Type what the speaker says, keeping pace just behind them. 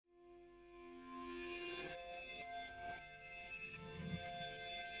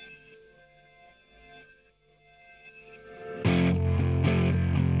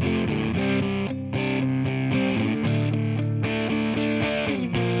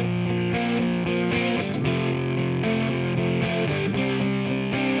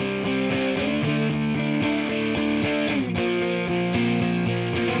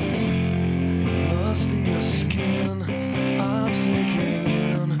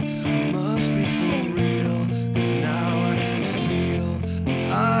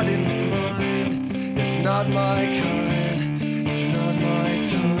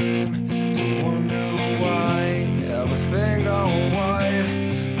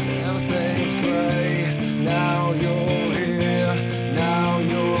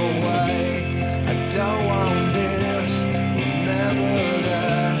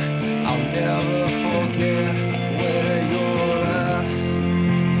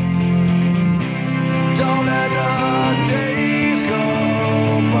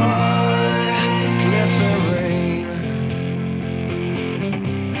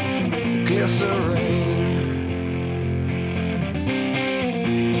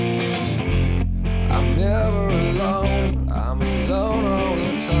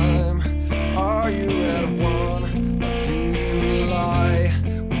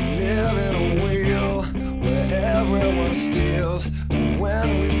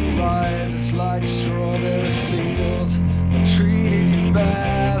lies, it's like a strawberry field. I treated you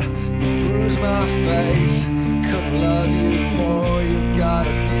bad, you bruised my face. Couldn't love you more, you've got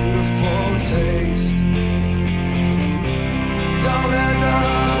a beautiful taste. Don't let the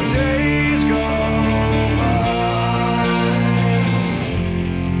days go by.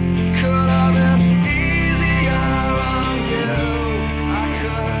 Could have been easier on you. I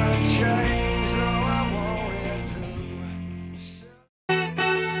couldn't change, though I wanted to.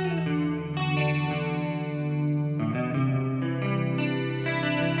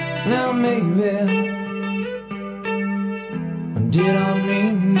 Now maybe did I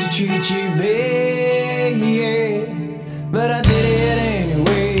mean to treat you bad, yeah, but I did it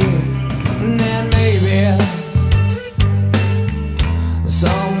anyway. And then maybe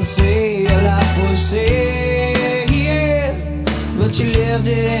some would say your life was sad, yeah, but you lived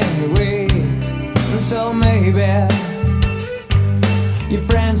it anyway. And so maybe your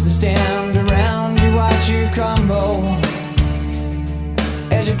friends that stand around you watch you crumble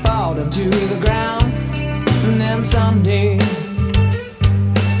as you fall down to the ground. And then someday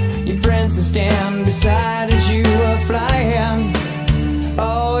your friends that stand beside as you were flying,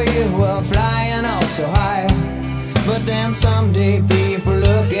 oh, you were flying oh so high. But then someday people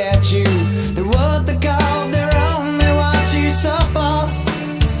look at you, they're what they call their own, they watch you suffer.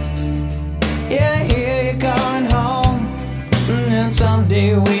 Yeah, here you're going home. And then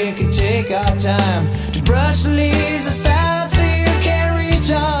someday we could take our time to brush the leaves aside so you can't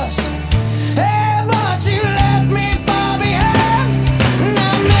reach us. Hey, but you left me far behind.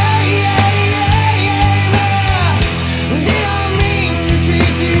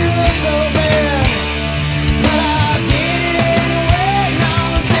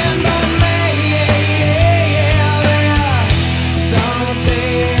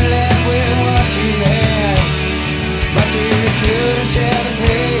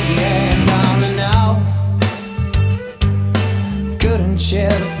 Share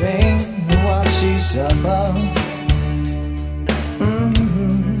the pain and watch you suffer.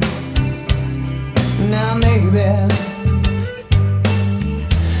 Now maybe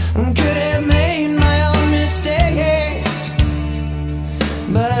I could have made my own mistakes,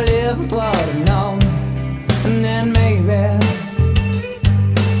 but I live with what I've known. And then maybe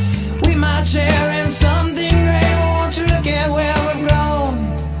we might share in something great. Won't you look at where we've grown?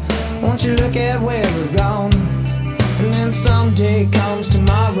 Won't you look at where we've gone? And then someday comes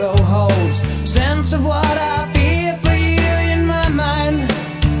tomorrow holds sense of what I feel for you in my mind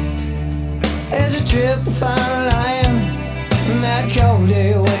as you trip and find a line. And that cold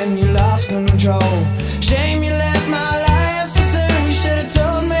day when you lost control, shame you left my life so soon. You should have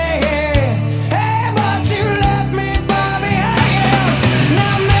told me, hey, but you left me far behind.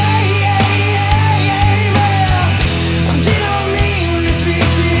 Now maybe I didn't mean to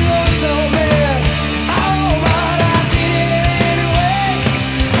treat you so bad. Oh, but I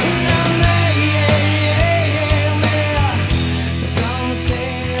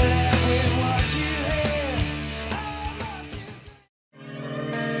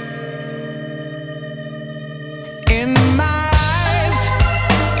in my eyes,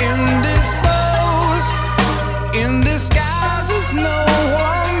 indisposed, in disguises no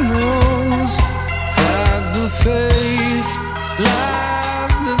one knows. Hides the face,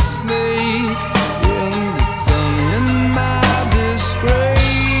 lies the snake in the sun. In my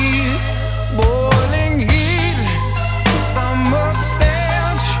disgrace, boiling heat, summer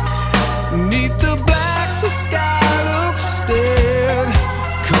stench, neath the black the sky looks dead.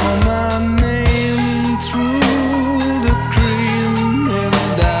 Call my name through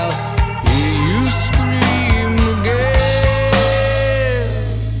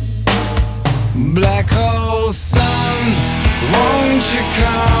black hole sun, won't you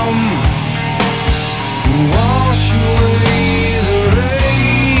come, wash away the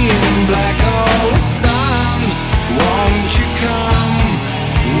rain. Black hole sun, won't you come,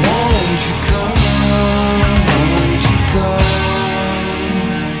 won't you come, won't you come.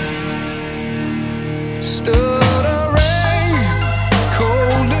 Stood a rain,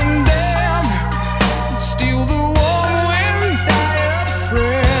 cold and damp, steal the warm wind, tired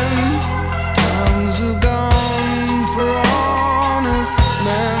friend. Are gone for honest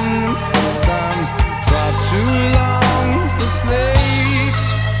men, sometimes far too long for snakes.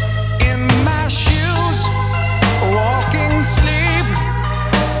 In my shoes, walking sleep,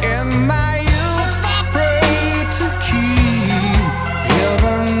 in my youth I pray to keep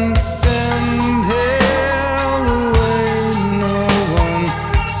heaven send hell away. No one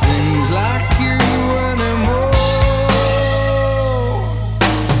sings like you anymore.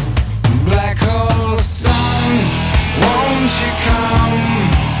 Black hole sun, won't you come,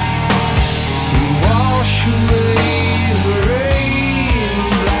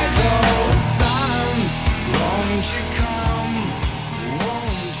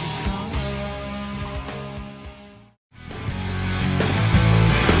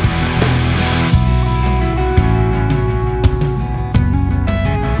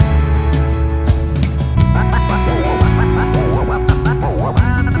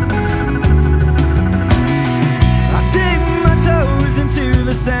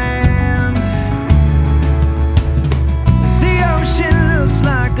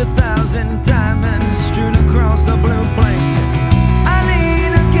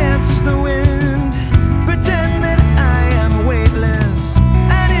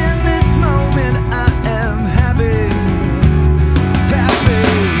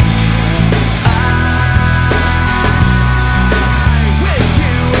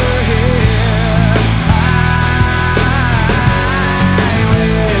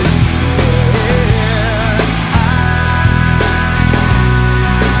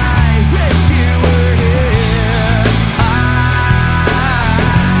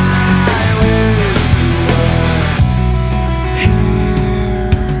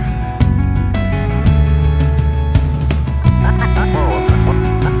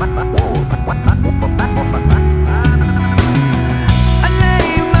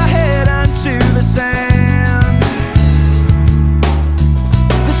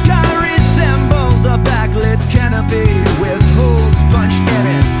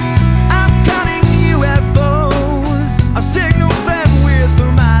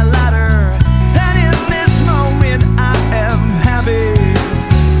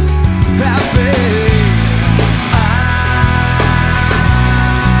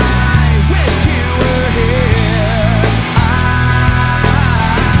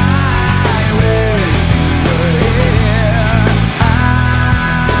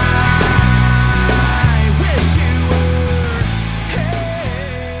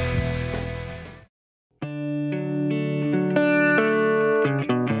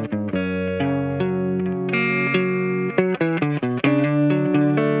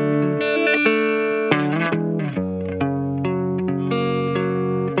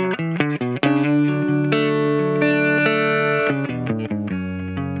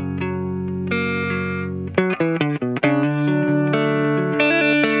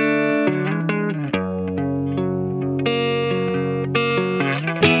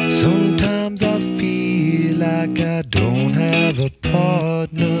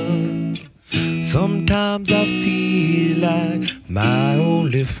 Sometimes I feel like my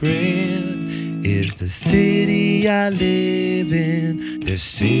only friend is the city I live in, the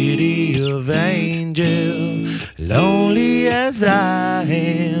city of angel. Lonely as I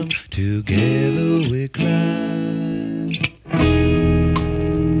am, together we cry.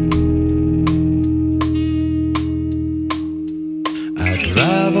 I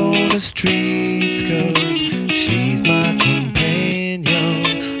drive on the streets 'cause she's my companion.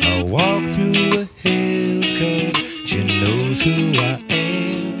 I walk through the hills 'cause she knows who I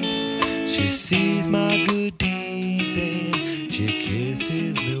am. She sees my good deeds and she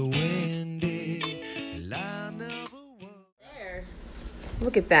kisses me windy. There.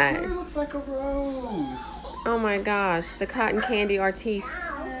 Look at that. It looks like a rose. Oh my gosh, the cotton candy artiste.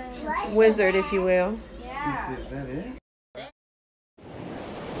 Wizard, if you will. Is that it?